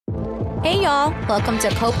Hey y'all, welcome to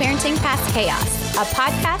Co-Parenting Past Chaos, a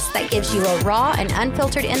podcast that gives you a raw and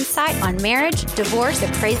unfiltered insight on marriage, divorce,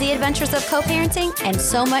 the crazy adventures of co-parenting, and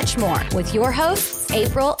so much more with your hosts,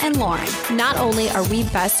 April and Lauren. Not only are we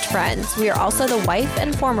best friends, we are also the wife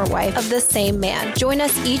and former wife of the same man. Join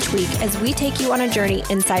us each week as we take you on a journey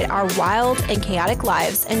inside our wild and chaotic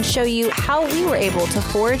lives and show you how we were able to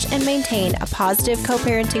forge and maintain a positive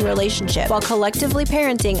co-parenting relationship while collectively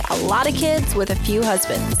parenting a lot of kids with a few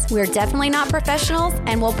husbands. We're definitely not professionals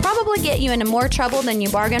and will probably get you into more trouble than you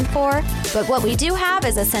bargained for, but what we do have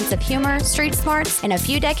is a sense of humor, street smarts, and a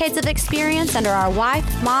few decades of experience under our wife,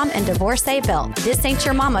 mom, and divorcee belt. This ain't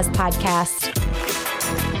your mama's podcast.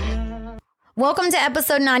 Welcome to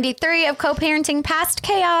episode 93 of Co-Parenting Past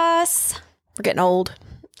Chaos. We're getting old.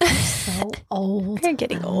 So old. We're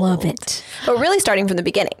getting old. Love it. But really starting from the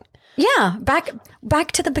beginning. Yeah,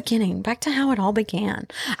 back to the beginning, back to how it all began.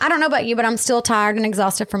 I don't know about you, but I'm still tired and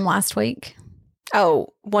exhausted from last week.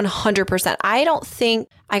 Oh, 100%. I don't think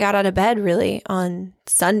I got out of bed really on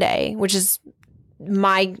Sunday, which is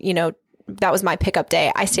my, that was my pickup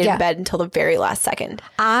day. I stayed in bed until the very last second.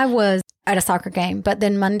 I was at a soccer game, but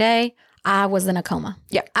then Monday I was in a coma.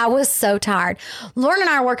 Yeah. I was so tired. Lauren and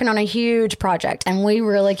I are working on a huge project and we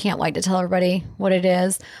really can't wait to tell everybody what it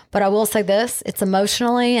is. But I will say this, it's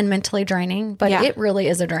emotionally and mentally draining, but it really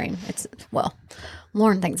is a dream.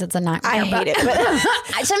 Lauren thinks it's a nightmare. I hate it. But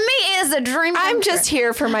to me, it is a dream. I'm just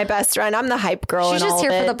here for my best friend. I'm the hype girl. She's just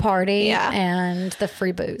here for the party Yeah. and the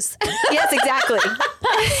free booze. Yes, exactly.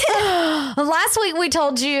 Last week, we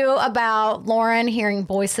told you about Lauren hearing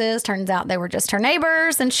voices. Turns out they were just her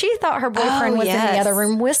neighbors. And she thought her boyfriend was in the other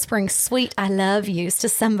room whispering sweet I love yous to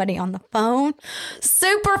somebody on the phone.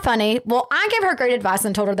 Super funny. Well, I gave her great advice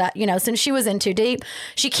and told her that, since she was in too deep,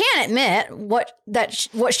 she can't admit what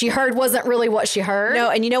she heard wasn't really what she heard.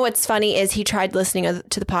 No, and you know what's funny is he tried listening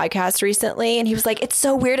to the podcast recently and he was like, it's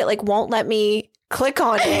so weird. It won't let me click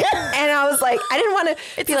on it. And I was like, I didn't want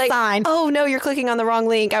to be like, sign. Oh no, you're clicking on the wrong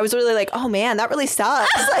link. I was really like, oh man, that really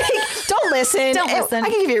sucks. Don't listen. Don't listen. I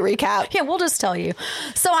can give you a recap. Yeah, we'll just tell you.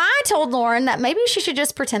 So I told Lauren that maybe she should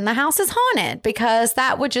just pretend the house is haunted because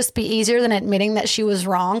that would just be easier than admitting that she was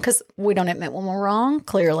wrong because we don't admit when we're wrong,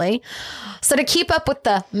 clearly. So to keep up with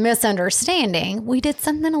the misunderstanding, we did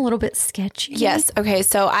something a little bit sketchy. Yes. Okay.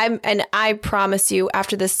 So I promise you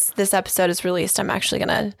after this episode is released, I'm actually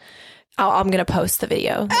going to post the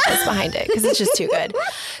video that's behind it because it's just too good.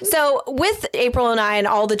 So with April and I and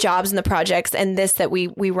all the jobs and the projects and this that we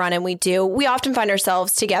run and we do, we often find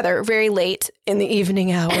ourselves together very late in the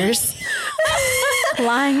evening hours.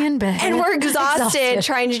 Lying in bed. And we're exhausted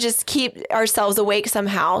trying to just keep ourselves awake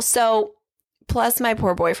somehow. So plus my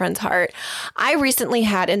poor boyfriend's heart. I recently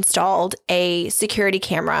had installed a security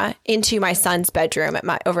camera into my son's bedroom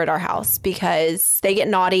over at our house because they get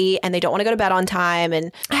naughty and they don't want to go to bed on time.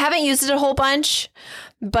 And I haven't used it a whole bunch,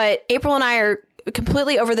 but April and I are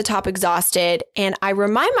completely over the top exhausted. And I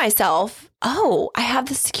remind myself, I have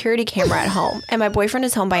the security camera at home and my boyfriend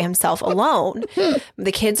is home by himself alone.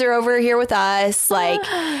 The kids are over here with us.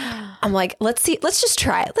 I'm like, let's just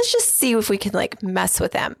try it. Let's just see if we can mess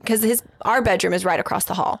with them because our bedroom is right across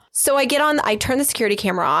the hall. So I turn the security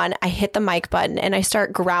camera on, I hit the mic button and I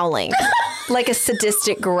start growling like a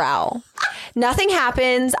sadistic growl. Nothing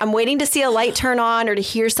happens. I'm waiting to see a light turn on or to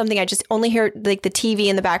hear something. I just only hear the TV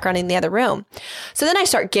in the background in the other room. So then I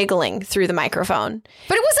start giggling through the microphone.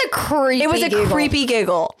 But it was a creepy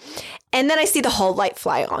giggle. And then I see the whole light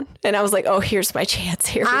fly on. And I was like, oh, here's my chance.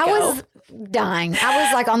 Here we go. I was dying.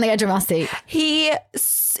 I was on the edge of my seat. He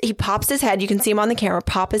pops his head. You can see him on the camera,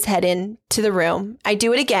 pop his head into the room. I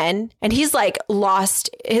do it again. And he's lost.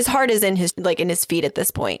 His heart is in his feet at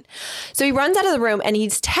this point. So he runs out of the room and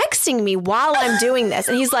he's texting me while I'm doing this.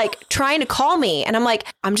 And he's trying to call me. And I'm like,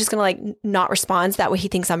 I'm just going to not respond. So that way he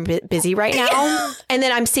thinks I'm busy right now. And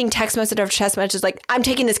then I'm seeing text message after text messages I'm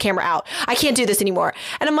taking this camera out. I can't do this anymore.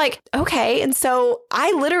 And I'm like, okay. And so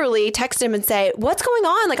I literally text him and say, what's going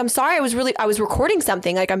on? I'm sorry. I was recording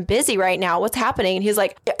something. I'm busy right now. What's happening? And he's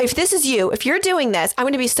like, if this is you, if you're doing this, I'm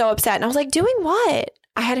going to be so upset. And I was like, doing what?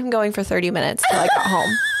 I had him going for 30 minutes till I got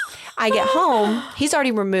home. I get home. He's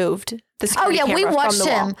already removed the security camera we watched from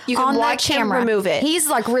the him wall. You can on watch that camera. him remove it. He's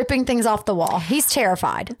ripping things off the wall. He's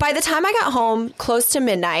terrified. By the time I got home, close to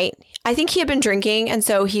midnight, I think he had been drinking. And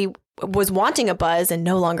so he was wanting a buzz and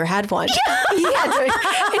no longer had one. And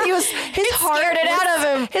his heart scared it out of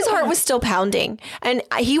him. His heart was still pounding, and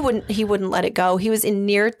he wouldn't let it go. He was in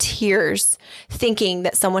near tears, thinking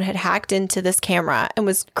that someone had hacked into this camera and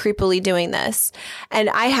was creepily doing this. And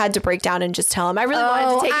I had to break down and just tell him I really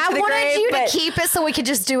wanted to take it to the grave. I wanted you to keep it so we could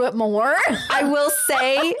just do it more. I will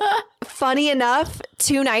say funny enough,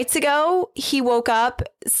 2 nights ago, he woke up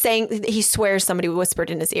saying he swears somebody whispered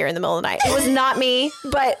in his ear in the middle of the night. It was not me,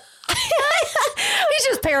 but he's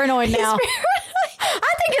just paranoid now.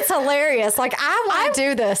 I think it's hilarious. Like, I want to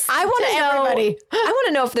do this. I want to know. Everybody. I want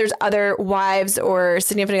to know if there's other wives or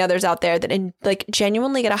significant others out there that like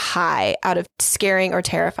genuinely get a high out of scaring or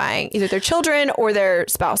terrifying either their children or their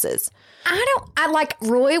spouses.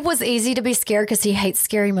 Roy was easy to be scared because he hates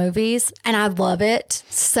scary movies, and I love it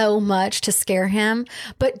so much to scare him.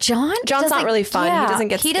 But John's not really fun. Yeah,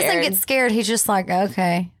 he doesn't get scared. He's just like,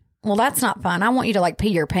 okay. Well, that's not fun. I want you to like pee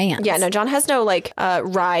your pants. Yeah, no, John has no like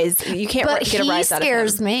rise. You can't get a rise out of him. But he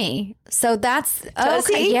scares me. So that's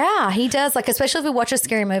okay. He? Yeah, he does. Like, especially if we watch a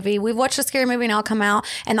scary movie. We've watched a scary movie and I'll come out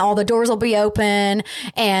and all the doors will be open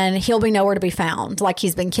and he'll be nowhere to be found. Like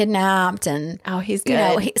he's been kidnapped and he's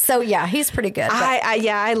good. He's pretty good.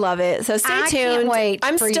 I love it. So stay tuned. Can't wait.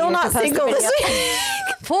 I'm still not single this week.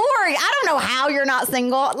 I don't know how you're not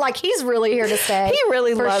single. Like he's really here to stay. He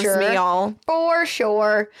really loves me, y'all. For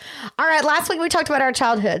sure. All right. Last week we talked about our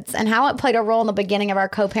childhoods and how it played a role in the beginning of our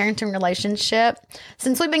co-parenting relationship.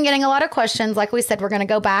 Since we've been getting a lot of questions, like we said, we're going to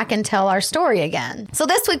go back and tell our story again. So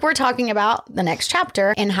this week we're talking about the next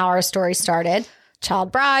chapter and how our story started.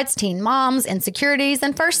 Child brides, teen moms, insecurities,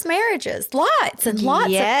 and first marriages. Lots and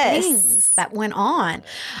lots of things that went on.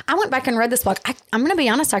 I went back and read this book. I'm going to be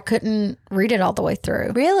honest, I couldn't read it all the way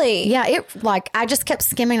through. Really? Yeah. I just kept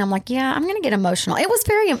skimming. I'm like, yeah, I'm going to get emotional. It was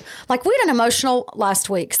very, like, we had an emotional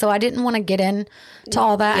last week, so I didn't want to get into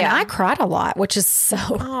all that. Yeah. And I cried a lot, which is so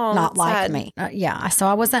not like sad. Me. So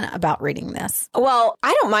I wasn't about reading this. Well,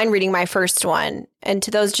 I don't mind reading my first one. And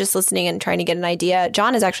to those just listening and trying to get an idea,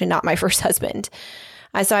 John is actually not my first husband.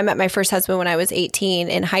 So I met my first husband when I was 18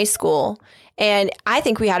 in high school. And I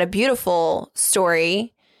think we had a beautiful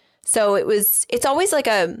story. So it's always like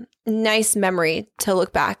a nice memory to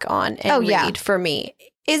look back on and read for me.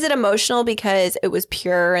 Is it emotional because it was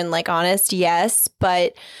pure and like honest? Yes.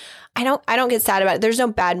 But I don't get sad about it. There's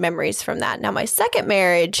no bad memories from that. Now, my second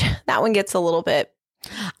marriage, that one gets a little bit.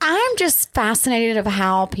 I'm just fascinated of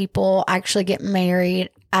how people actually get married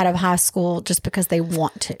out of high school just because they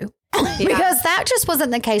want to. Because that just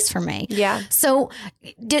wasn't the case for me. Yeah. So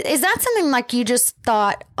is that something like you just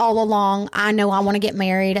thought all along, I know I want to get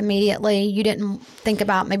married immediately? You didn't think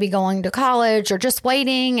about maybe going to college or just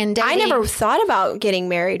waiting and dating? I never thought about getting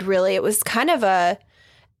married, really. It was kind of a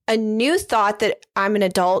new thought that I'm an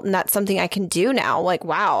adult and that's something I can do now. Like,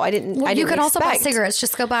 wow, I didn't you could also buy cigarettes.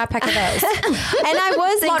 Just go buy a pack of those. And I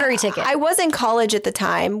was lottery ticket. I was in college at the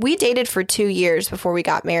time. We dated for 2 years before we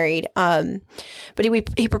got married. But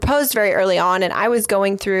he proposed very early on, and I was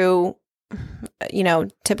going through,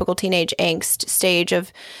 typical teenage angst stage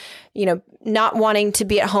of, not wanting to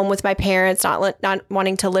be at home with my parents, not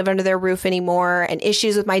wanting to live under their roof anymore, and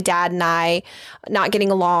issues with my dad and I not getting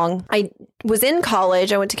along. I was in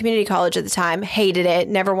college. I went to community college at the time, hated it,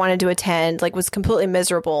 never wanted to attend, was completely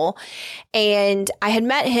miserable. And I had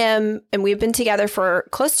met him and we've been together for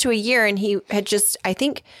close to a year, and he had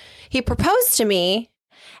he proposed to me.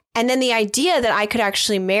 And then the idea that I could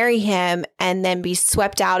actually marry him and then be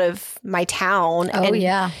swept out of my town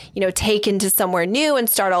taken to somewhere new and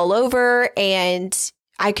start all over. And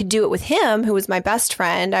I could do it with him, who was my best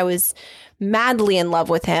friend. I was madly in love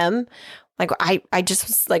with him. I just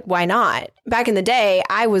was like, why not? Back in the day,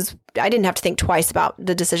 I didn't have to think twice about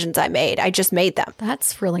the decisions I made. I just made them.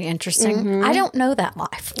 That's really interesting. Mm-hmm. I don't know that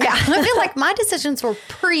life. Yeah. I feel like my decisions were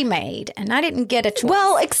pre-made and I didn't get a choice.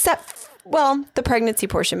 Well, the pregnancy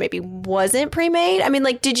portion maybe wasn't pre-made. I mean,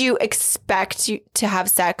 did you expect to have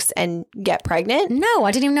sex and get pregnant? No,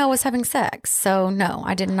 I didn't even know I was having sex. So, no,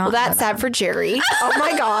 I did not. Well, that's sad for Jerry. Oh,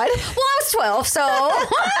 my God. Well, I was 12, so.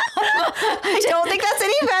 I don't think that's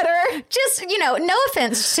any better. Just, no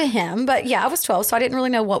offense to him. But, yeah, I was 12, so I didn't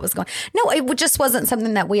really know what was going on. No, it just wasn't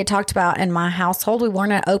something that we had talked about in my household. We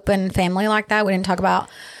weren't an open family like that. We didn't talk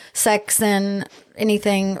about sex and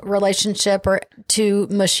anything relationship or too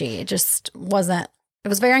mushy. It just wasn't. It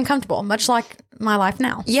was very uncomfortable, much like my life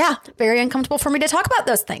now. Yeah. Very uncomfortable for me to talk about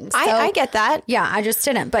those things. I get that. Yeah, I just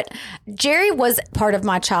didn't. But Jerry was part of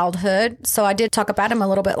my childhood. So I did talk about him a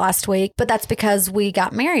little bit last week, but that's because we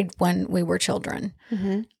got married when we were children.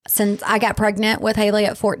 Mm-hmm. Since I got pregnant with Haley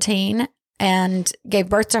at 14 and gave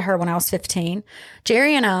birth to her when I was 15,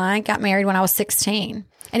 Jerry and I got married when I was 16.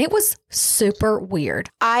 And it was super weird.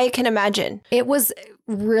 I can imagine. It was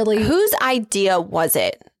really... Whose idea was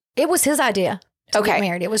it? It was his idea to get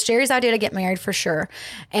married. It was Jerry's idea to get married for sure.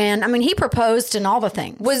 And I mean, he proposed and all the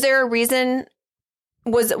things. Was there a reason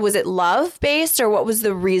Was it love based, or what was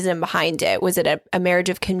the reason behind it? Was it a marriage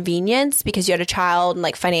of convenience because you had a child and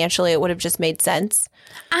like financially it would have just made sense?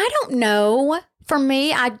 I don't know. For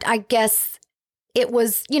me, I guess it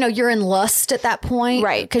was, you're in lust at that point.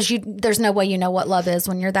 Right. Because there's no way you know what love is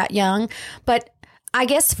when you're that young. But I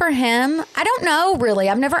guess for him, I don't know really.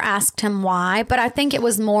 I've never asked him why, but I think it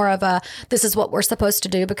was more of this is what we're supposed to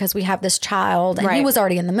do because we have this child and he was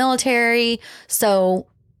already in the military. So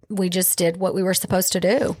we just did what we were supposed to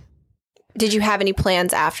do. Did you have any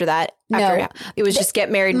plans after that? No. It was just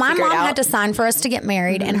get married and figure it out? My mom had to sign for us to get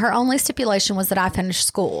married, and her only stipulation was that I finish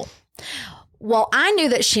school. Well, I knew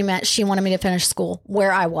that she meant she wanted me to finish school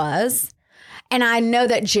where I was. And I know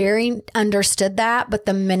that Jerry understood that. But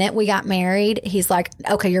the minute we got married, he's like,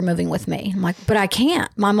 okay, you're moving with me. I'm like, but I can't.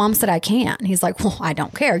 My mom said I can't. And he's like, well, I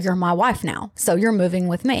don't care. You're my wife now. So you're moving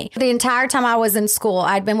with me. The entire time I was in school,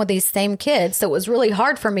 I'd been with these same kids. So it was really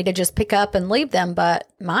hard for me to just pick up and leave them. But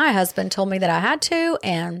my husband told me that I had to.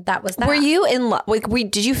 And that was that. Were you in love? Like,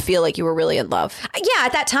 did you feel like you were really in love? Yeah,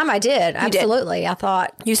 at that time I did. Absolutely. I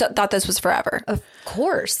thought. You thought this was forever? Of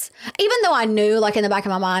course. Even though I knew, like in the back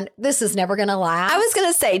of my mind, this is never going to last. I was going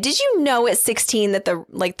to say, did you know at 16 that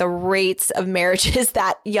the rates of marriage is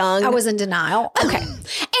that young? I was in denial. Okay.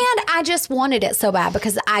 And I just wanted it so bad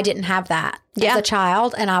because I didn't have that as a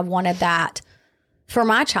child. And I wanted that for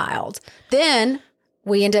my child. Then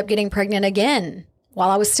we ended up getting pregnant again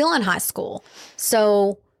while I was still in high school.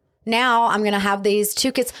 So now I'm going to have these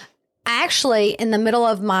two kids. Actually, in the middle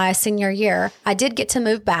of my senior year, I did get to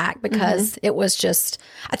move back because it was just,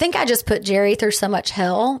 I think I just put Jerry through so much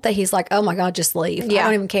hell that he's like, oh my God, just leave. I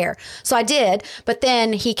don't even care. So I did. But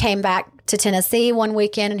then he came back to Tennessee one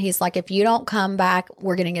weekend and he's like, if you don't come back,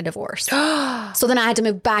 we're getting a divorce. So then I had to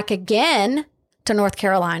move back again to North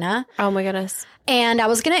Carolina. Oh my goodness. And I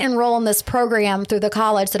was going to enroll in this program through the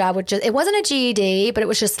college that I would just, it wasn't a GED, but it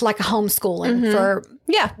was just like a homeschooling for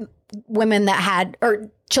women that had, or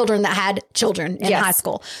children that had children in high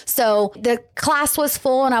school. So the class was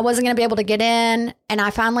full and I wasn't going to be able to get in. And I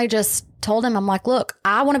finally just told him, I'm like, look,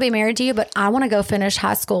 I want to be married to you, but I want to go finish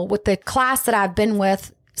high school with the class that I've been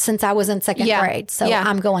with since I was in second grade. So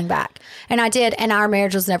I'm going back. And I did. And our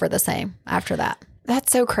marriage was never the same after that.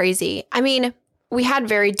 That's so crazy. I mean, we had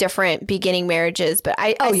very different beginning marriages, but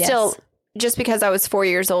I still, just because I was 4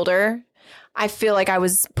 years older, I feel like I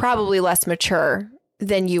was probably less mature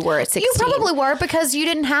than you were at 16. You probably were because you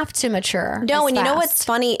didn't have to mature. No, and you know what's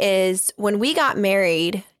funny is when we got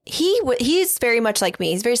married, he's very much like me.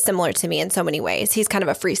 He's very similar to me in so many ways. He's kind of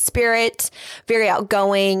a free spirit, very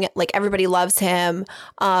outgoing, like everybody loves him.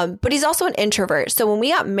 But he's also an introvert. So when we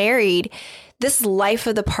got married, this life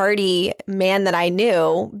of the party man that I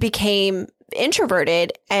knew became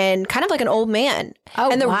introverted and kind of like an old man.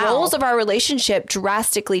 And the roles of our relationship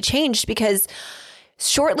drastically changed because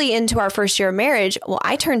shortly into our first year of marriage,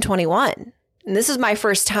 I turned 21. And this is my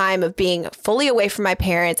first time of being fully away from my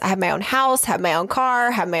parents. I have my own house, have my own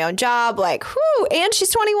car, have my own job, like, whoo, and she's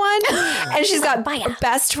 21 and she's got a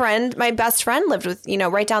best friend. My best friend lived with,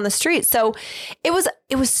 right down the street. So it was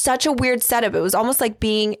such a weird setup. It was almost like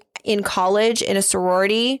being in college in a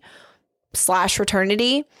sorority /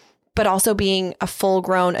 fraternity, but also being a full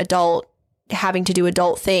grown adult, having to do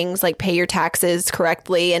adult things like pay your taxes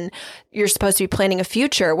correctly. And you're supposed to be planning a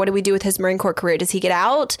future. What do we do with his Marine Corps career? Does he get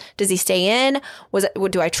out? Does he stay in?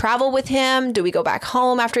 Do I travel with him? Do we go back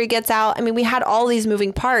home after he gets out? I mean, we had all these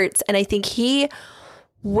moving parts. And I think he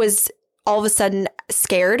was all of a sudden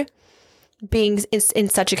scared being in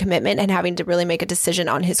such a commitment and having to really make a decision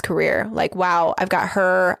on his career. Like, wow, I've got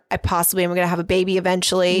her. I possibly am going to have a baby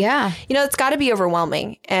eventually. Yeah. It's got to be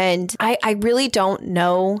overwhelming. And I really don't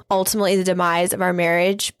know ultimately the demise of our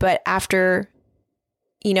marriage. But after,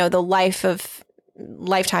 the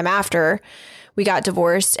lifetime after we got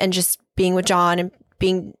divorced and just being with John and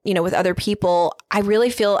being, with other people, I really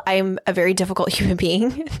feel I'm a very difficult human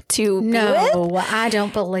being to be with. No, I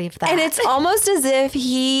don't believe that. And it's almost as if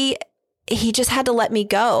he just had to let me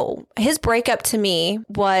go. His breakup to me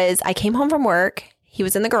was I came home from work. He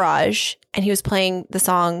was in the garage and he was playing the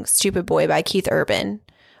song Stupid Boy by Keith Urban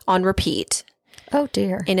on repeat. Oh,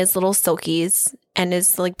 dear. In his little silkies and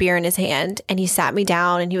his beer in his hand. And he sat me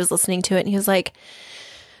down and he was listening to it and he was like,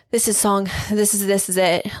 this is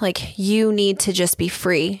it. Like, you need to just be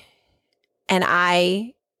free. And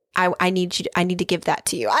I need to give that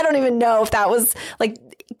to you. I don't even know if that was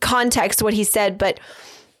context what he said, but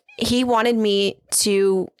he wanted me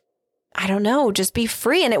to, I don't know, just be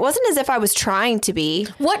free. And it wasn't as if I was trying to be.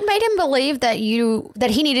 What made him believe that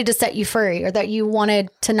he needed to set you free or that you wanted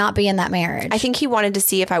to not be in that marriage? I think he wanted to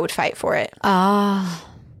see if I would fight for it. Ah.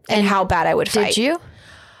 And how bad I would fight. Did you?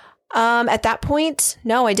 At that point,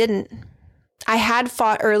 no, I didn't. I had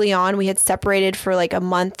fought early on. We had separated for like a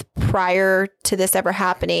month prior to this ever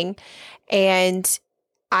happening. And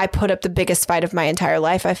I put up the biggest fight of my entire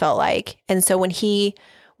life, I felt like. And so when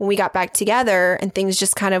we got back together and things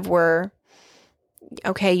just kind of were,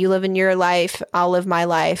 okay, you live in your life, I'll live my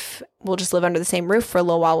life. We'll just live under the same roof for a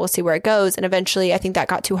little while. We'll see where it goes. And eventually I think that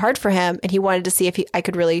got too hard for him. And he wanted to see if I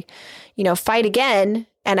could really, fight again.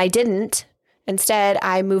 And I didn't. Instead,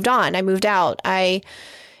 I moved on. I moved out. I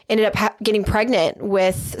ended up getting pregnant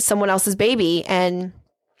with someone else's baby, and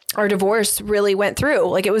our divorce really went through.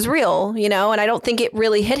 Like, it was real, and I don't think it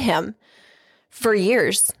really hit him for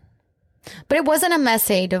years. But it wasn't a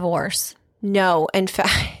messy divorce. No. In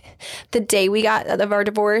fact, the day we got out of our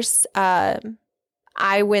divorce, I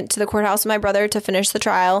went to the courthouse with my brother to finish the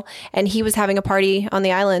trial, and he was having a party on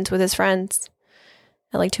the island with his friends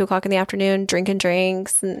at like 2:00 in the afternoon, drinking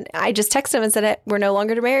drinks. And I just texted him and said, we're no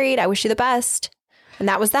longer married. I wish you the best. And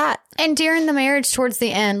that was that. And during the marriage towards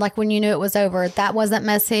the end, like when you knew it was over, that wasn't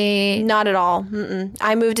messy? Not at all. Mm-mm.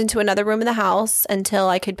 I moved into another room in the house until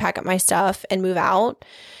I could pack up my stuff and move out.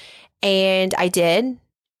 And I did.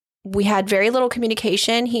 We had very little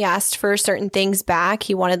communication. He asked for certain things back.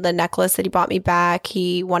 He wanted the necklace that he bought me back.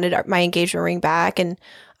 He wanted my engagement ring back. And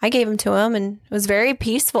I gave them to him, and it was very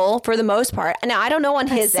peaceful for the most part. Now, I don't know on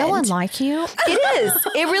his end. So unlike you. It is.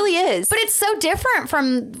 It really is. But it's so different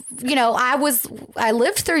from, I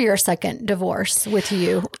lived through your second divorce with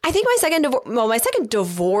you. I think my second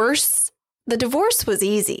divorce, the divorce was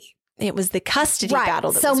easy. It was the custody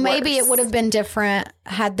battle that was So maybe it would have been different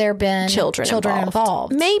had there been children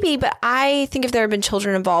involved. Maybe, but I think if there had been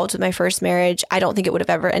children involved with my first marriage, I don't think it would have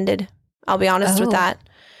ever ended. I'll be honest with that.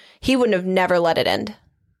 He wouldn't have never let it end.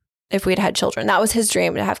 If we'd had children. That was his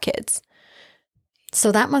dream, to have kids.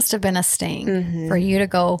 So that must have been a sting for you to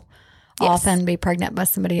go off and be pregnant by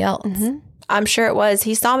somebody else. Mm-hmm. I'm sure it was.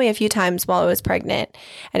 He saw me a few times while I was pregnant,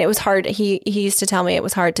 and it was hard. He used to tell me it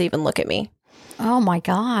was hard to even look at me. Oh my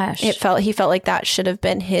gosh. He felt like that should have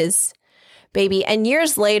been his baby. And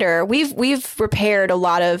years later, we've repaired a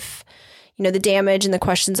lot of, the damage and the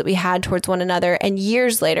questions that we had towards one another. And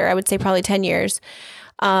years later, I would say probably 10 years,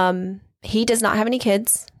 he does not have any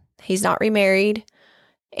kids. He's not remarried.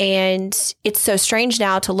 And it's so strange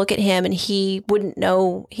now to look at him, and he wouldn't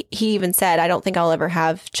know. He even said, I don't think I'll ever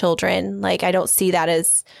have children. Like, I don't see that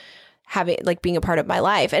as being a part of my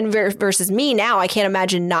life. And versus me now, I can't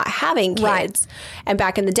imagine not having kids. Right. And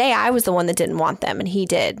back in the day, I was the one that didn't want them, and he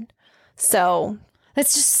did. So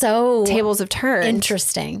that's just so tables have turned.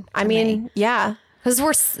 Interesting. I mean, yeah.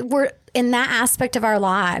 Because we're in that aspect of our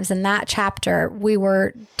lives, in that chapter, we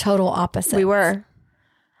were total opposites. We were.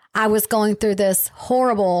 I was going through this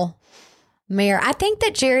horrible mirror. I think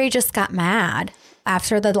that Jerry just got mad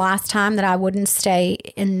after the last time that I wouldn't stay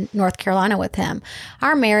in North Carolina with him.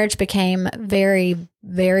 Our marriage became very,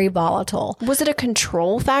 very volatile. Was it a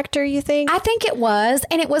control factor, you think? I think it was.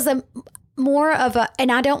 And it was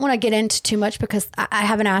and I don't want to get into too much because I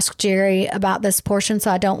haven't asked Jerry about this portion, so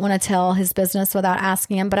I don't want to tell his business without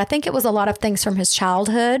asking him. But I think it was a lot of things from his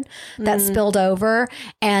childhood that spilled over,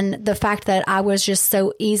 and the fact that I was just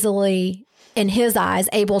so easily, in his eyes,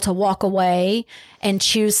 able to walk away and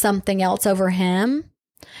choose something else over him.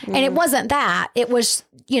 And it wasn't that. It was,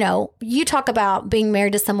 you talk about being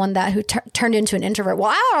married to someone who turned into an introvert. Well,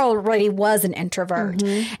 I already was an introvert.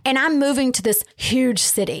 And I'm moving to this huge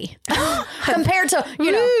city compared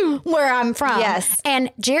to, where I'm from. Yes. And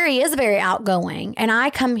Jerry is very outgoing. And I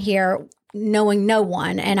come here knowing no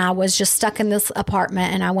one. And I was just stuck in this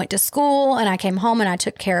apartment, and I went to school, and I came home, and I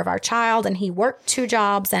took care of our child, and he worked 2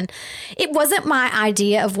 jobs. And it wasn't my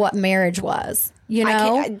idea of what marriage was.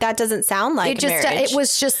 That doesn't sound like marriage. It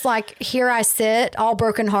was just like, here I sit all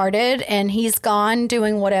brokenhearted, and he's gone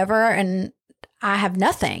doing whatever, and I have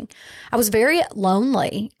nothing. I was very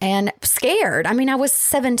lonely and scared. I mean, I was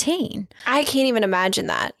 17. I can't even imagine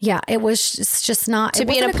that. Yeah, it was just not. To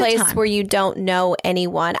be in a place where you don't know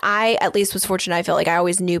anyone. I at least was fortunate. I felt like I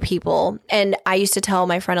always knew people. And I used to tell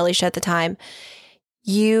my friend Alicia at the time,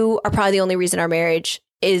 you are probably the only reason our marriage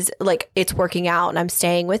is it's working out and I'm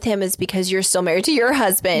staying with him is because you're still married to your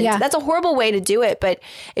husband. Yeah. That's a horrible way to do it. But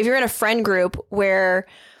if you're in a friend group where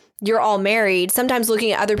you're all married, sometimes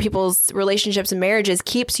looking at other people's relationships and marriages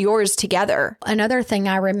keeps yours together. Another thing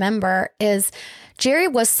I remember is Jerry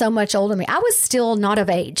was so much older than me. I was still not of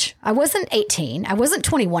age. I wasn't 18. I wasn't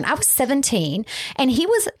 21. I was 17. And he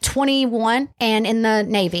was 21 and in the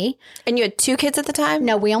Navy. And you had 2 kids at the time?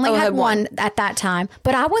 No, we only had one at that time.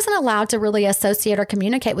 But I wasn't allowed to really associate or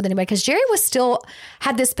communicate with anybody because Jerry was still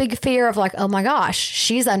had this big fear of like, oh my gosh,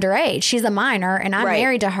 she's underage. She's a minor and I'm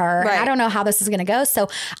married to her. And I don't know how this is going to go. So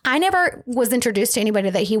I never was introduced to anybody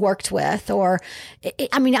that he worked with I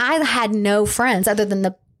had no friends other than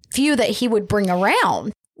the few that he would bring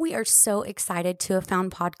around. We are so excited to have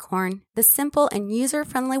found Podcorn. The simple and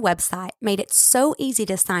user-friendly website made it so easy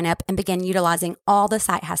to sign up and begin utilizing all the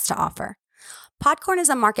site has to offer. Podcorn is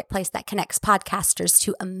a marketplace that connects podcasters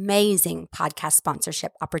to amazing podcast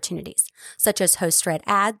sponsorship opportunities, such as host-read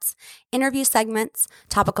ads, interview segments,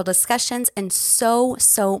 topical discussions, and so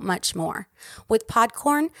much more. With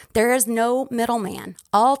Podcorn, there is no middleman.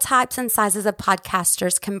 All types and sizes of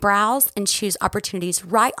podcasters can browse and choose opportunities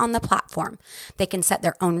right on the platform. They can set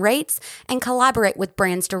their own rates and collaborate with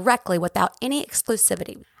brands directly without any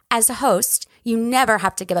exclusivity. As a host, you never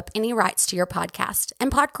have to give up any rights to your podcast,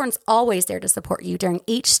 and Podcorn's always there to support you during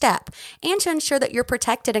each step and to ensure that you're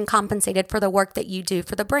protected and compensated for the work that you do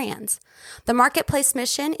for the brands. The marketplace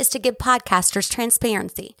mission is to give podcasters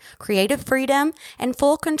transparency, creative freedom, and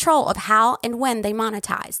full control of how and when they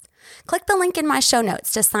monetize. Click the link in my show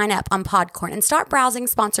notes to sign up on Podcorn and start browsing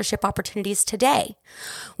sponsorship opportunities today.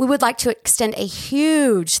 We would like to extend a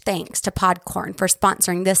huge thanks to Podcorn for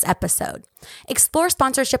sponsoring this episode. Explore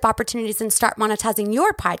sponsorship opportunities and start monetizing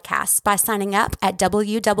your podcasts by signing up at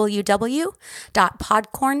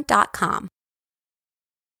www.podcorn.com.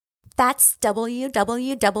 That's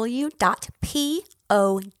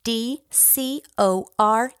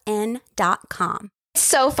www.podcorn.com. It's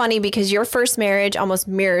so funny because your first marriage almost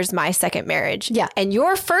mirrors my second marriage. Yeah. And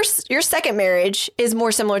your second marriage is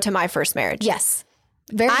more similar to my first marriage. Yes.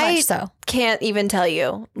 Very much so. Can't even tell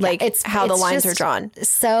you how the lines are drawn.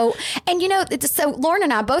 So, and Lauren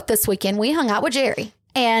and I both this weekend, we hung out with Jerry.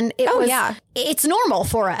 And it's normal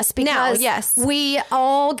for us because we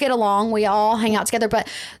all get along. We all hang out together. But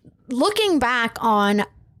looking back on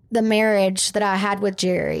the marriage that I had with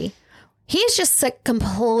Jerry, he's just a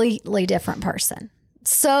completely different person.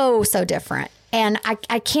 So different. And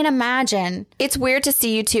I can't imagine. It's weird to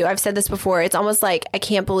see you too. I've said this before. It's almost like I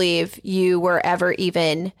can't believe you were ever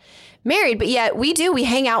even married. But yet we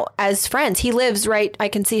hang out as friends. He lives right. I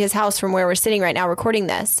can see his house from where we're sitting right now recording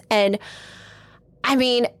this. And I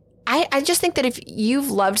mean, I just think that if you've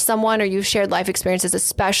loved someone or you've shared life experiences,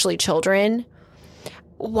 especially children,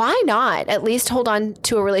 why not at least hold on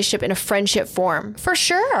to a relationship in a friendship form? For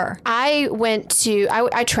sure. I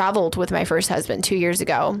traveled with my first husband 2 years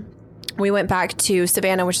ago. We went back to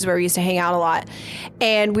Savannah, which is where we used to hang out a lot.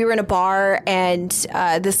 And we were in a bar and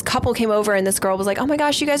this couple came over and this girl was like, oh my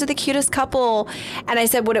gosh, you guys are the cutest couple. And I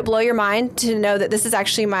said, would it blow your mind to know that this is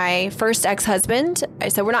actually my first ex-husband? I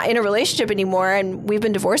said, we're not in a relationship anymore and we've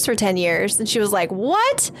been divorced for 10 years. And she was like,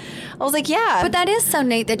 what? I was like, yeah. But that is so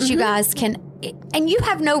neat that you guys can, and you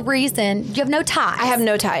have no reason, you have no ties. I have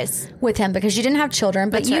no ties with him because you didn't have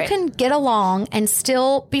children, but you can get along and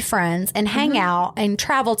still be friends and hang out and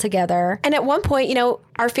travel together. And at one point,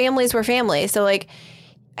 our families were family. So like,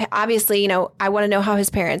 obviously, I want to know how his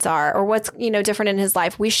parents are or what's, different in his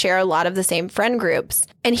life. We share a lot of the same friend groups.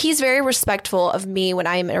 And he's very respectful of me when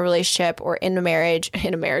I'm in a relationship or in a marriage,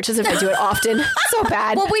 as if I do it often. So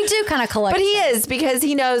bad. Well, we do kind of collect. But he is, because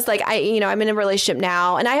he knows like I'm in a relationship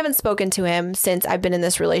now and I haven't spoken to him since I've been in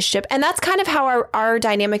this relationship. And that's kind of how our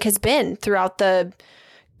dynamic has been throughout the,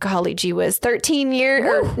 golly gee whiz, 13 years.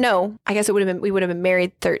 Or, no, I guess we would have been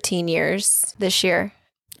married 13 years this year.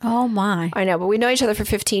 Oh my. I know, but we know each other for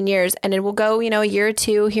 15 years and it will go, a year or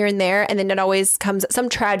two here and there. And then it always comes, some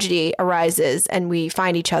tragedy arises and we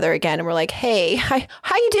find each other again and we're like, hey, how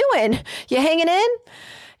you doing? You hanging in?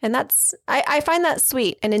 And that's, I find that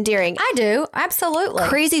sweet and endearing. I do. Absolutely.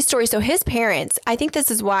 Crazy story. So his parents, I think this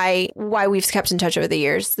is why we've kept in touch over the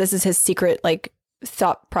years. This is his secret,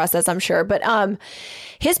 thought process, I'm sure. But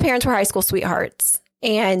his parents were high school sweethearts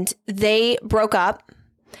and they broke up,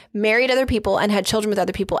 married other people and had children with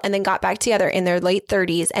other people, and then got back together in their late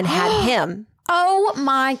 30s and had him. Oh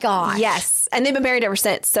my gosh. Yes. And they've been married ever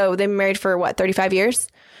since. So they've been married for 35 years?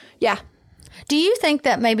 Yeah. Do you think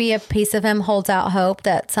that maybe a piece of him holds out hope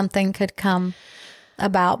that something could come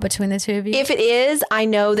about between the two of you? If it is, I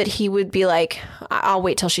know that he would be like, I'll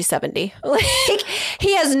wait till she's 70.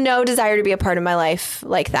 He has no desire to be a part of my life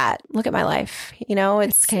like that. Look at my life.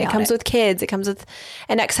 It comes with kids. It comes with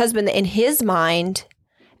an ex-husband that in his mind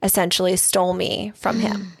essentially stole me from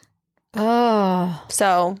him. Oh.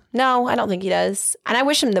 So, no, I don't think he does. And I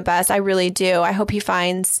wish him the best. I really do. I hope he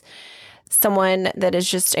finds someone that is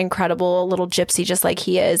just incredible, a little gypsy just like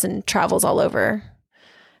he is, and travels all over.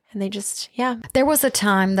 And they just, There was a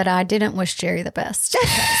time that I didn't wish Jerry the best.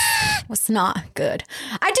 It was not good.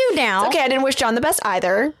 I do now. Okay, I didn't wish John the best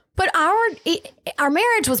either. But our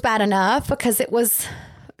marriage was bad enough because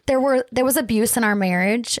there was abuse in our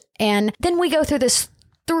marriage. And then we go through this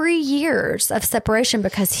 3 years of separation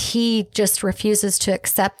because he just refuses to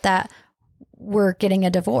accept that we're getting a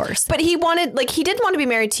divorce. But he didn't want to be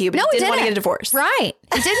married to you, but he didn't want to get a divorce. Right.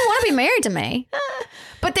 He didn't want to be married to me.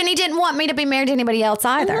 But then he didn't want me to be married to anybody else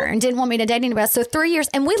either, and didn't want me to date anybody else. So 3 years,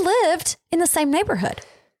 and we lived in the same neighborhood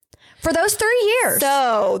for those 3 years.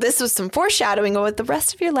 So this was some foreshadowing of what the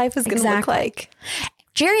rest of your life is going to look like.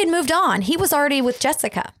 Jerry had moved on. He was already with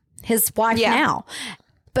Jessica, his wife now.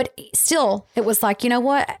 But still, it was like, you know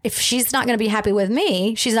what? If she's not going to be happy with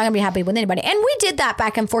me, she's not going to be happy with anybody. And we did that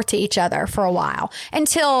back and forth to each other for a while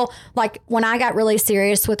until like when I got really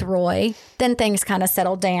serious with Roy, then things kind of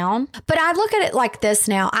settled down. But I look at it like this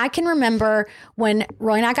now. I can remember when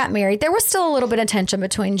Roy and I got married, there was still a little bit of tension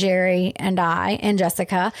between Jerry and I and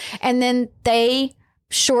Jessica. And then they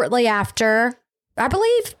shortly after, I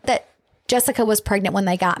believe that Jessica was pregnant when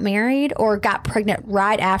they got married or got pregnant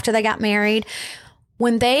right after they got married.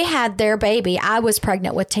 When they had their baby, I was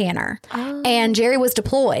pregnant with Tanner and Jerry was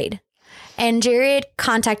deployed. And Jerry had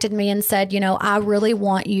contacted me and said, you know, I really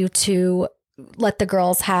want you to let the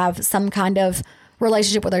girls have some kind of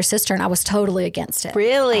relationship with their sister. And I was totally against it.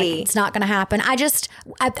 Really? Like, it's not going to happen.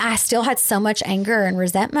 I still had so much anger and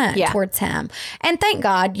resentment towards him. And thank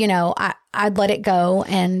God, you know, I'd let it go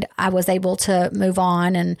and I was able to move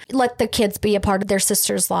on and let the kids be a part of their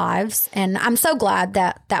sisters' lives. And I'm so glad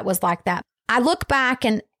that that was like that. I look back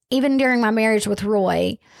and even during my marriage with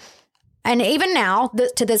Roy, and even now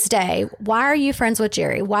to this day, why are you friends with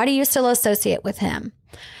Jerry? Why do you still associate with him?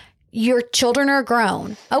 Your children are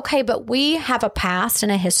grown. Okay, but we have a past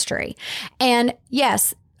and a history. And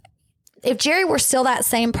yes, if Jerry were still that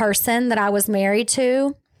same person that I was married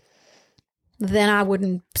to, then I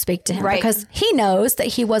wouldn't speak to him because he knows that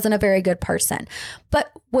he wasn't a very good person.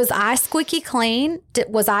 But was I squeaky clean?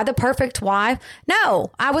 Was I the perfect wife?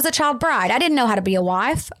 No, I was a child bride. I didn't know how to be a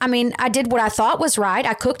wife. I mean, I did what I thought was right.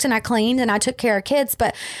 I cooked and I cleaned and I took care of kids,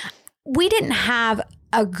 but we didn't have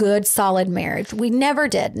a good, solid marriage. We never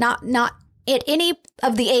did. Not at any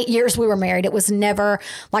of the 8 years we were married. It was never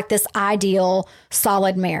like this ideal,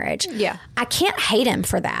 solid marriage. Yeah. I can't hate him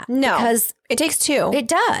for that. No. Because it takes two. It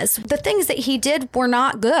does. The things that he did were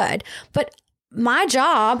not good. But my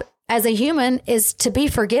job as a human is to be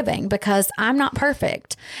forgiving because I'm not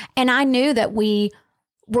perfect. And I knew that we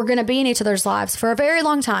were going to be in each other's lives for a very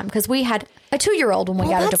long time because we had a 2-year-old when we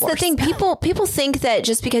got a divorce. That's the thing. People think that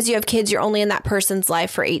just because you have kids, you're only in that person's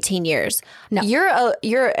life for 18 years. No.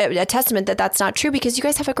 You're a testament that that's not true because you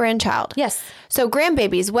guys have a grandchild. Yes. So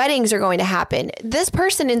grandbabies, weddings are going to happen. This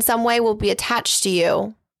person in some way will be attached to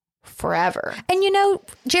you forever. And you know,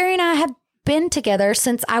 Jerry and I have been together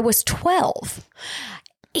since I was 12.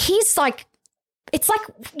 He's like, it's like,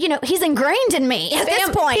 you know, he's ingrained in me at this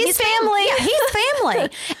point. He's family. Yeah, he's family.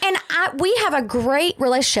 And we have a great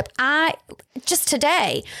relationship. I just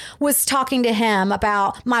today was talking to him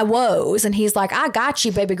about my woes. And he's like, I got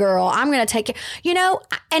you, baby girl. I'm going to take it. You know,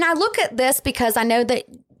 and I look at this because I know that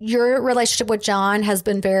your relationship with John has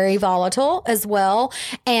been very volatile as well.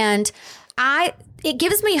 And it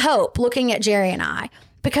gives me hope looking at Jerry and I,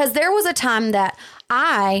 because there was a time that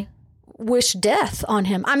I wish death on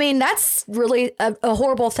him. I mean, that's really a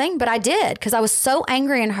horrible thing, but I did because I was so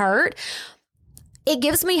angry and hurt. It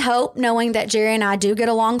gives me hope knowing that Jerry and I do get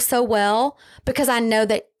along so well because I know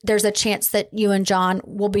that there's a chance that you and John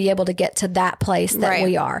will be able to get to that place that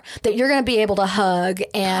we are, that you're going to be able to hug.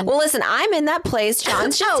 And well, listen, I'm in that place.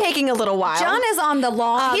 John's just taking a little while. John is on the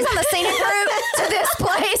long, he's on the scenic route to this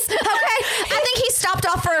place. Okay. I think he stopped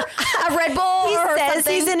off for a Red Bull he or says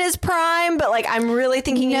something. He's in his prime, but like, I'm really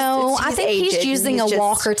thinking I think aged he's using a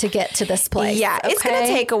walker to get to this place. Yeah. Okay? It's going to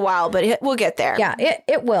take a while, but we'll get there. Yeah,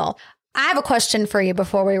 it will. I have a question for you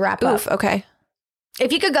before we wrap up. Okay.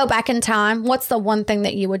 If you could go back in time, what's the one thing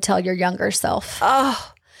that you would tell your younger self?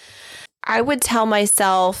 Oh, I would tell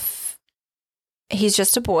myself he's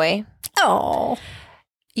just a boy. Oh,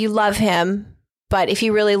 you love him, but if he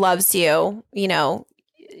really loves you, you know,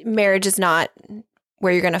 marriage is not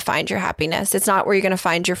where you're going to find your happiness. It's not where you're going to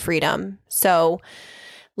find your freedom. So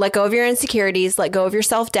let go of your insecurities, let go of your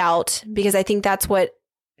self-doubt, because I think that's what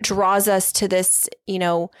draws us to this, you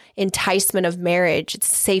know, enticement of marriage.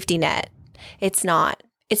 It's a safety net. It's not.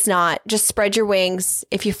 Just spread your wings.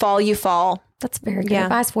 If you fall, you fall. That's very good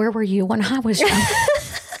advice. Where were you when I was young?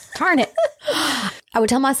 Darn it. I would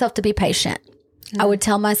tell myself to be patient. I would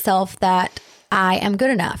tell myself that I am good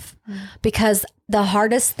enough, because the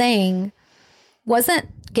hardest thing wasn't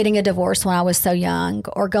getting a divorce when I was so young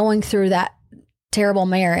or going through that terrible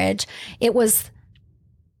marriage. It was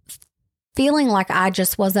feeling like I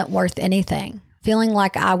just wasn't worth anything, feeling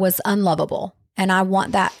like I was unlovable. And I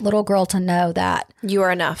want that little girl to know that you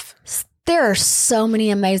are enough. There are so many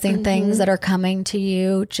amazing things that are coming to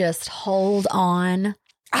you. Just hold on.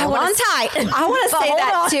 Hold on tight. I want to say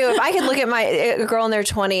that too. If I could look at a girl in their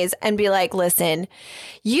 20s and be like, listen,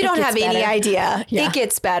 you don't have any idea. Yeah. It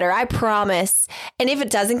gets better. I promise. And if it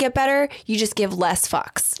doesn't get better, you just give less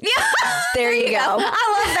fucks. Yeah. There you go. I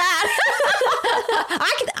love that.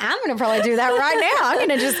 I'm going to probably do that right now. I'm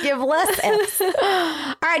going to just give less F's. All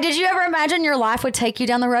right. Did you ever imagine your life would take you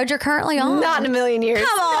down the road you're currently on? Not in a million years.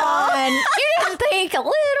 Come on. You didn't think a little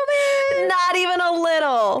bit. Not even a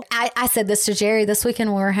little. I said this to Jerry this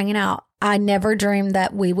weekend when we were hanging out. I never dreamed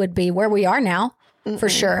that we would be where we are now, for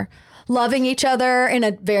sure. Loving each other in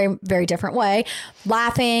a very, very different way.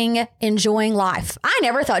 Laughing, enjoying life. I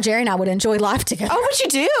never thought Jerry and I would enjoy life together. Oh, but you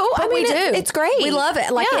do. But we do. It's great. We love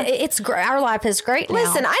it. Like it's great. Our life is great now.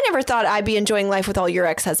 Listen, I never thought I'd be enjoying life with all your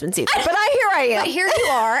ex-husbands either. But here I am. But here you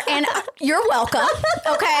are, and you're welcome.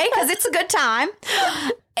 Okay, because it's a good time.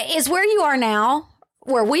 Is where you are now,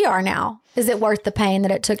 where we are now, is it worth the pain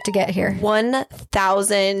that it took to get here?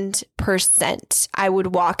 1,000%. I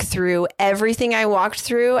would walk through everything I walked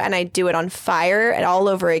through, and I'd do it on fire and all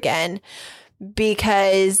over again,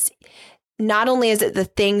 because not only is it the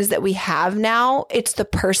things that we have now, it's the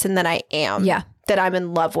person that I am. Yeah. That I'm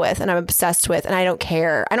in love with and I'm obsessed with, and I don't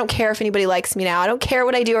care. I don't care if anybody likes me now. I don't care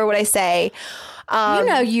what I do or what I say.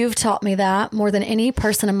 You've taught me that more than any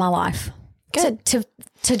person in my life. Good. To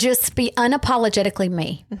just be unapologetically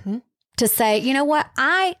me. Mm-hmm. To say, you know what,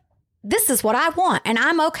 this is what I want, and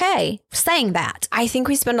I'm okay saying that. I think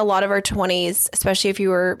we spend a lot of our 20s, especially if you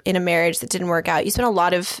were in a marriage that didn't work out, you spend a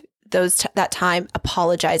lot of that time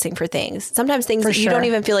apologizing for things. Sometimes things that you don't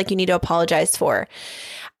even feel like you need to apologize for.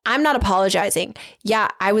 I'm not apologizing. Yeah,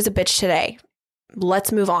 I was a bitch today.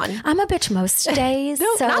 Let's move on. I'm a bitch most days.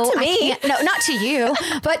 No, so not to me. No, not to you,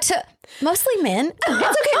 but to mostly men. It's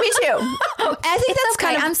okay, me too. I think that's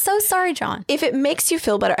okay. I'm so sorry, John. If it makes you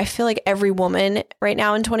feel better, I feel like every woman right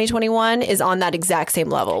now in 2021 is on that exact same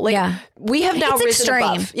level. Like we have now risen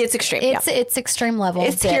above. It's extreme. It's extreme level.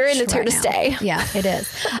 It's here and it's here to stay. Yeah, it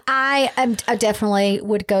is. I definitely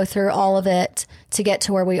would go through all of it to get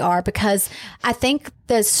to where we are, because I think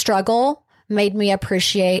the struggle made me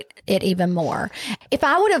appreciate it even more. If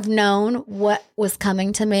I would have known what was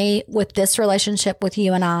coming to me with this relationship with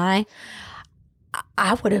you and I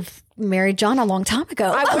would have married John a long time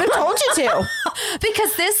ago. I would have told you to.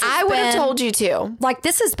 Because I would have told you to. Like,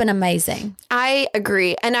 this has been amazing. I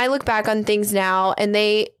agree. And I look back on things now, and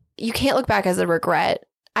you can't look back as a regret.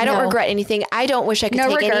 I don't regret anything. I don't wish I could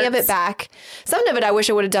take any of it back. Some of it I wish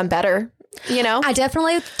I would have done better. You know? I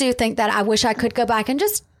definitely do think that I wish I could go back and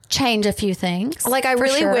just change a few things. Like, I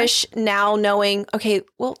really wish now, knowing, okay,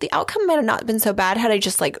 well, the outcome might have not been so bad had I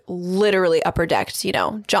just like literally upper decked,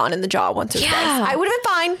 John in the jaw once or twice. I would have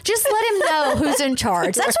been fine. Just let him know who's in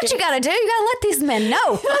charge. That's what you got to do. You got to let these men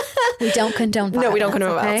know. We don't condone violence. No, we don't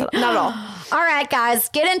condone violence. Not at all. All right, guys,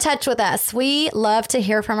 get in touch with us. We love to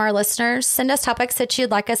hear from our listeners. Send us topics that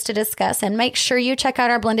you'd like us to discuss, and make sure you check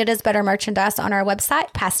out our Blended is Better merchandise on our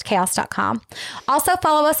website, pastchaos.com. Also,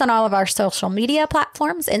 follow us on all of our social media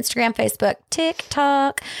platforms, Instagram, Facebook,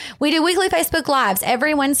 TikTok. We do weekly Facebook Lives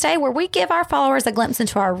every Wednesday where we give our followers a glimpse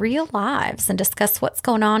into our real lives and discuss what's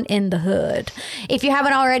going on in the hood. If you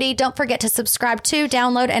haven't already, don't forget to subscribe to,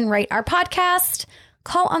 download, and rate our podcast.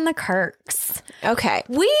 Call on the Kirks. Okay.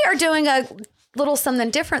 We are doing a little something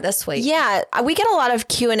different this week. Yeah. We get a lot of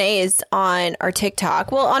Q&As on our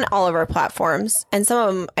TikTok. Well, on all of our platforms. And some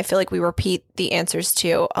of them, I feel like we repeat the answers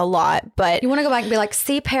to a lot. But you want to go back and be like,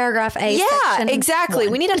 see paragraph A. Yeah, section exactly.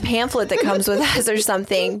 1. We need a pamphlet that comes with us or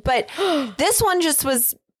something. But this one just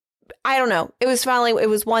was, I don't know. It was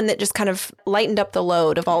one that just kind of lightened up the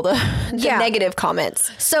load of all the negative comments.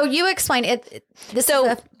 So you explain it. This is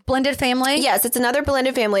a blended family? Yes, it's another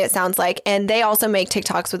blended family, it sounds like. And they also make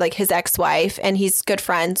TikToks with like his ex-wife, and he's good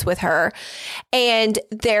friends with her. And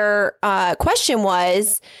their question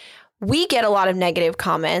was, we get a lot of negative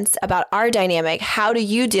comments about our dynamic. How do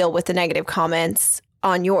you deal with the negative comments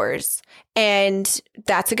on yours? And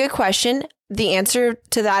that's a good question. The answer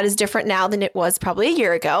to that is different now than it was probably a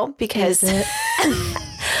year ago, because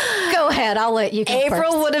Go ahead. ahead. I'll let you go April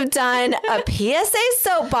first. would have done a PSA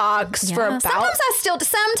soapbox for about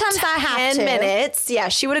sometimes I have 10 minutes. Yeah,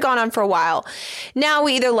 she would have gone on for a while. Now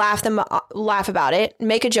we either laugh about it,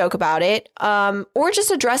 make a joke about it, or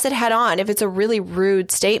just address it head on. If it's a really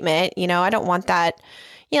rude statement, I don't want that.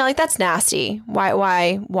 Like that's nasty.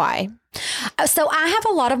 Why? So I have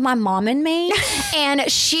a lot of my mom in me, and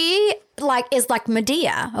she is like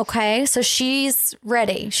Medea. Okay, so she's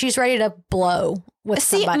ready. She's ready to blow with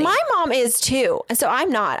somebody. My mom is too, and so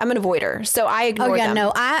I'm not. I'm an avoider, so I ignore them.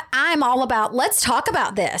 No, I'm all about. Let's talk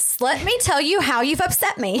about this. Let me tell you how you've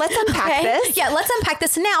upset me. Let's unpack this. Yeah, let's unpack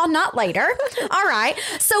this now, not later. All right.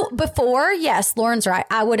 So before, yes, Lauren's right.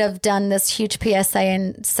 I would have done this huge PSA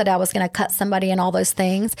and said I was going to cut somebody and all those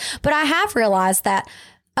things, but I have realized that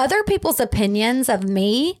other people's opinions of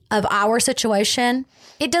me, of our situation,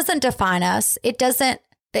 it doesn't define us. It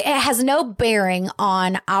has no bearing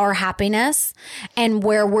on our happiness and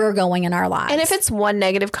where we're going in our lives. And if it's one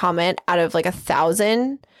negative comment out of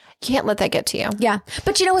 1,000, you can't let that get to you. Yeah.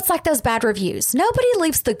 But it's like those bad reviews. Nobody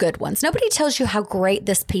leaves the good ones. Nobody tells you how great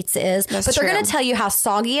this pizza is, but they're going to tell you how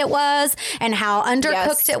soggy it was and how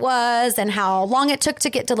undercooked it was and how long it took to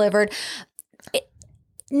get delivered.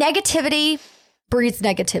 Negativity breeds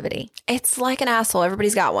negativity. It's like an asshole.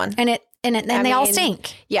 Everybody's got one. And they all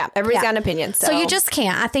stink. Yeah. Everybody's got an opinion. So you just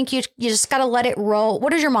can't. I think you just got to let it roll.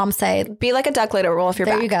 What does your mom say? Be like a duck, let it roll off your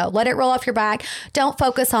back. There you go. Let it roll off your back. Don't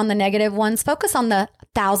focus on the negative ones. Focus on the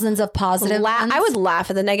thousands of positive ones. I would laugh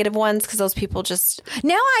at the negative ones because those people just...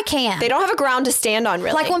 Now I can. They don't have a ground to stand on,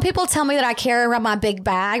 really. Like when people tell me that I carry around my big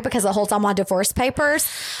bag because it holds all my divorce papers.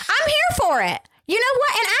 I'm here for it. You know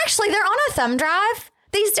what? And actually, they're on a thumb drive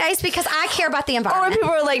these days because I care about the environment. Or when people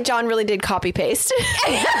are like, John really did copy paste.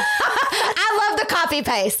 I love the copy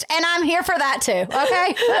paste, and I'm here for that too.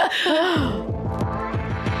 Okay.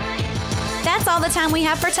 That's all the time we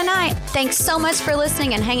have for tonight. Thanks so much for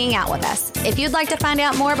listening and hanging out with us. If you'd like to find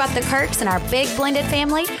out more about the Kirks and our big blended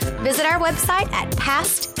family, visit our website at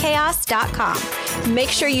pastchaos.com. Make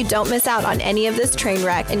sure you don't miss out on any of this train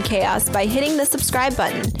wreck and chaos by hitting the subscribe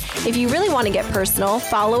button. If you really want to get personal,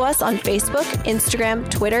 follow us on Facebook, Instagram,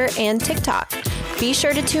 Twitter, and TikTok. Be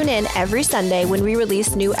sure to tune in every Sunday when we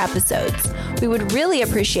release new episodes. We would really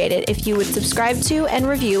appreciate it if you would subscribe to and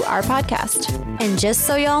review our podcast. And just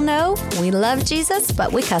so y'all know, we love Jesus,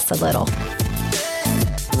 but we cuss a little.